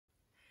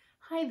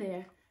Hi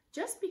there.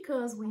 Just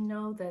because we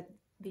know that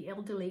the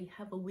elderly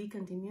have a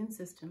weakened immune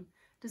system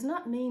does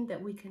not mean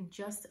that we can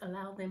just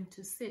allow them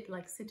to sit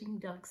like sitting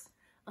ducks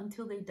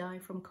until they die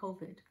from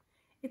COVID.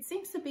 It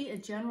seems to be a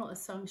general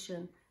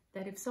assumption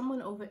that if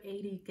someone over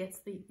 80 gets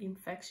the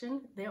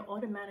infection, they're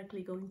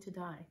automatically going to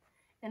die.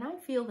 And I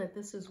feel that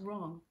this is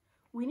wrong.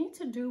 We need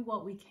to do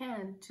what we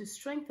can to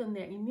strengthen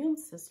their immune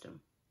system.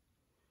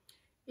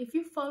 If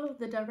you follow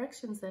the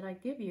directions that I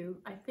give you,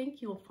 I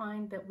think you'll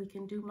find that we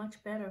can do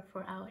much better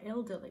for our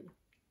elderly.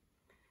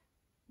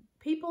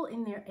 People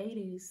in their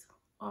 80s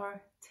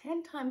are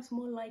 10 times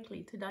more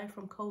likely to die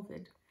from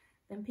COVID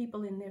than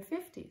people in their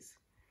 50s.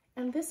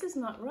 And this is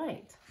not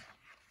right.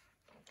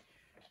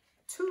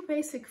 Two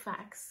basic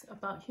facts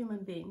about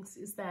human beings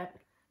is that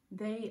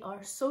they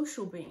are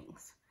social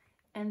beings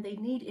and they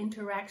need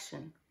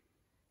interaction.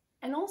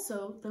 And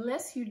also, the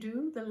less you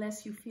do, the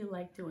less you feel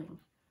like doing.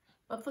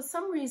 But for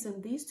some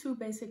reason, these two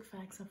basic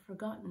facts are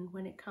forgotten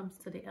when it comes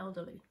to the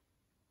elderly.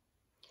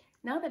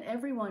 Now that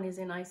everyone is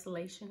in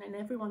isolation and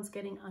everyone's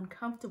getting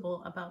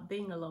uncomfortable about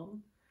being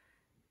alone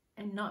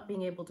and not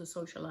being able to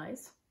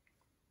socialize,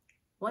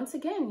 once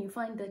again, you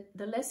find that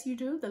the less you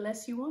do, the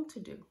less you want to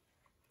do.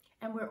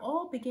 And we're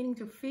all beginning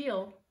to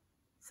feel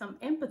some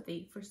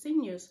empathy for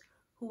seniors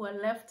who are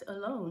left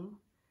alone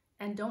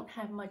and don't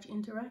have much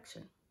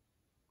interaction.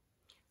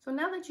 So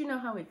now that you know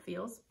how it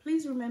feels,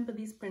 please remember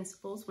these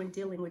principles when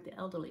dealing with the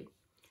elderly.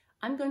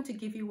 I'm going to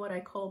give you what I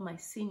call my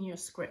senior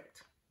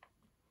script.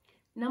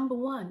 Number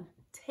one,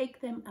 take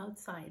them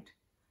outside,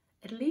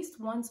 at least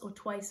once or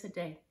twice a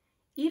day,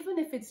 even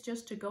if it's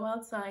just to go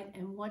outside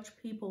and watch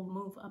people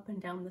move up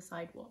and down the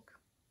sidewalk.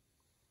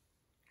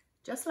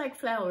 Just like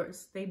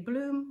flowers, they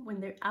bloom when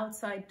they're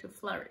outside to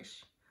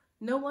flourish.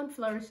 No one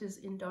flourishes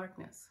in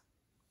darkness.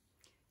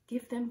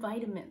 Give them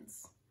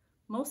vitamins.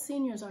 Most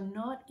seniors are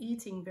not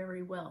eating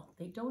very well.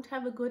 They don't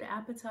have a good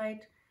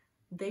appetite.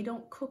 They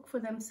don't cook for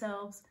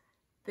themselves.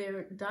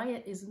 Their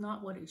diet is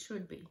not what it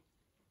should be.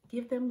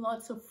 Give them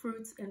lots of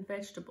fruits and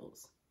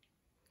vegetables.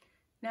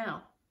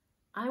 Now,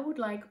 I would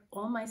like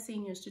all my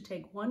seniors to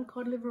take 1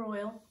 cod liver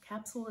oil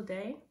capsule a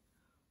day,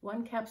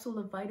 1 capsule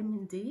of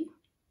vitamin D,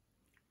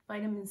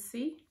 vitamin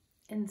C,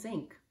 and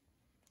zinc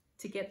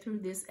to get through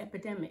this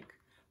epidemic.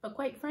 But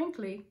quite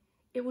frankly,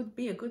 it would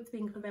be a good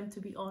thing for them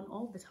to be on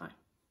all the time.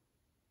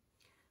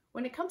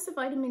 When it comes to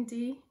vitamin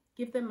D,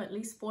 give them at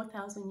least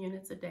 4,000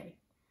 units a day.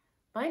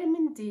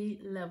 Vitamin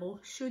D level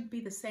should be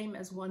the same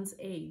as one's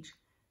age.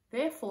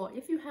 Therefore,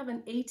 if you have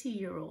an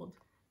 80-year-old,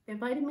 their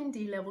vitamin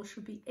D level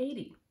should be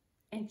 80.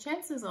 And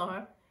chances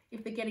are,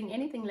 if they're getting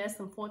anything less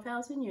than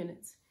 4,000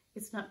 units,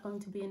 it's not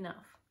going to be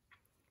enough.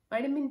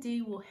 Vitamin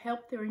D will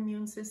help their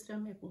immune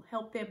system. It will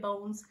help their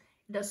bones.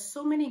 It does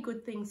so many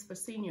good things for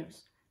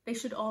seniors. They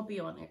should all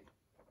be on it.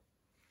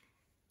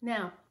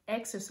 Now,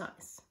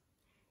 exercise.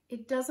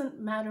 It doesn't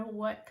matter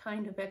what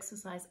kind of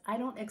exercise. I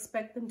don't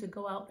expect them to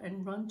go out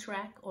and run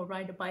track or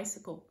ride a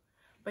bicycle.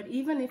 But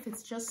even if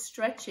it's just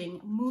stretching,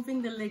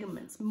 moving the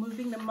ligaments,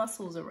 moving the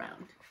muscles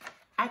around,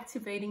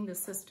 activating the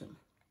system.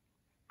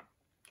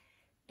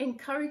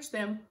 Encourage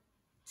them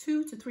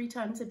 2 to 3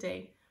 times a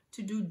day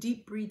to do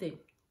deep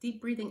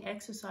breathing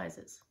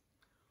exercises.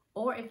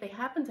 Or if they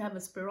happen to have a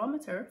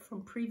spirometer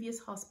from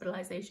previous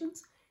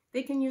hospitalizations,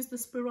 they can use the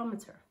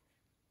spirometer.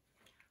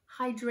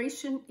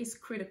 Hydration is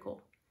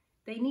critical.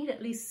 They need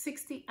at least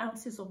 60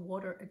 ounces of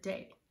water a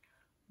day.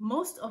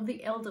 Most of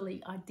the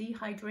elderly are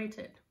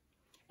dehydrated,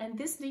 and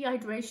this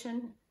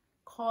dehydration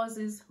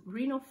causes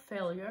renal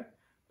failure,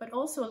 but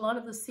also a lot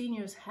of the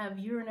seniors have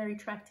urinary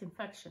tract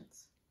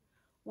infections.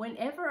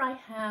 Whenever I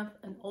have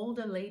an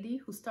older lady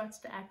who starts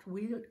to act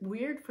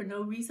weird for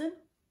no reason,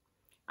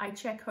 I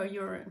check her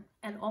urine,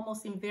 and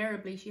almost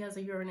invariably she has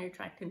a urinary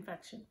tract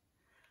infection.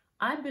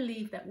 I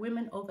believe that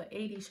women over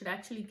 80 should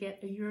actually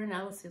get a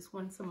urinalysis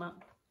once a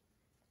month.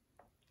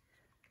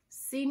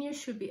 Seniors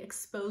should be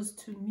exposed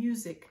to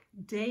music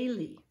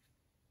daily.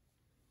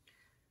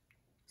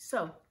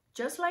 So,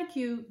 just like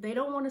you, they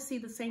don't want to see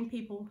the same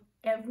people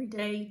every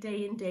day,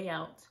 day in, day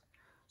out.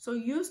 So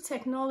use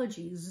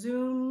technology,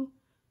 Zoom,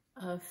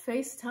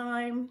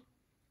 FaceTime,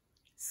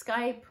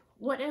 Skype,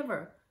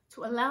 whatever,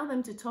 to allow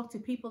them to talk to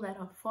people that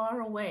are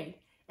far away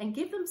and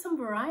give them some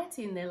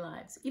variety in their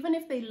lives. Even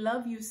if they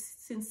love you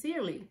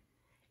sincerely,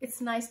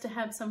 it's nice to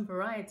have some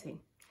variety.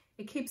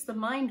 It keeps the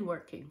mind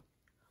working.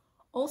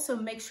 Also,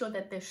 make sure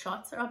that their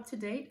shots are up to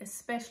date,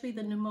 especially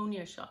the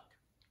pneumonia shot.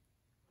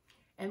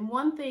 And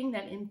one thing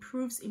that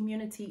improves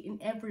immunity in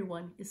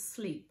everyone is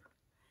sleep.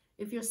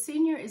 If your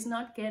senior is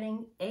not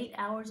getting 8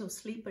 hours of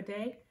sleep a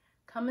day,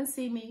 come and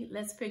see me.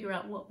 Let's figure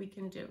out what we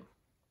can do.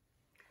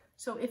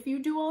 So if you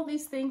do all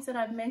these things that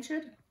I've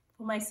mentioned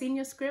for my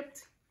senior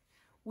script,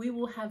 we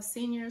will have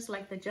seniors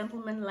like the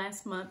gentleman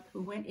last month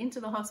who went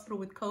into the hospital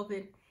with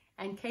COVID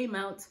and came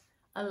out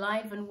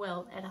alive and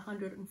well at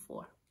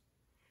 104.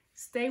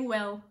 Stay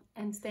well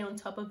and stay on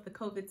top of the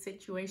COVID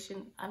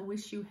situation. I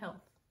wish you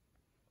health.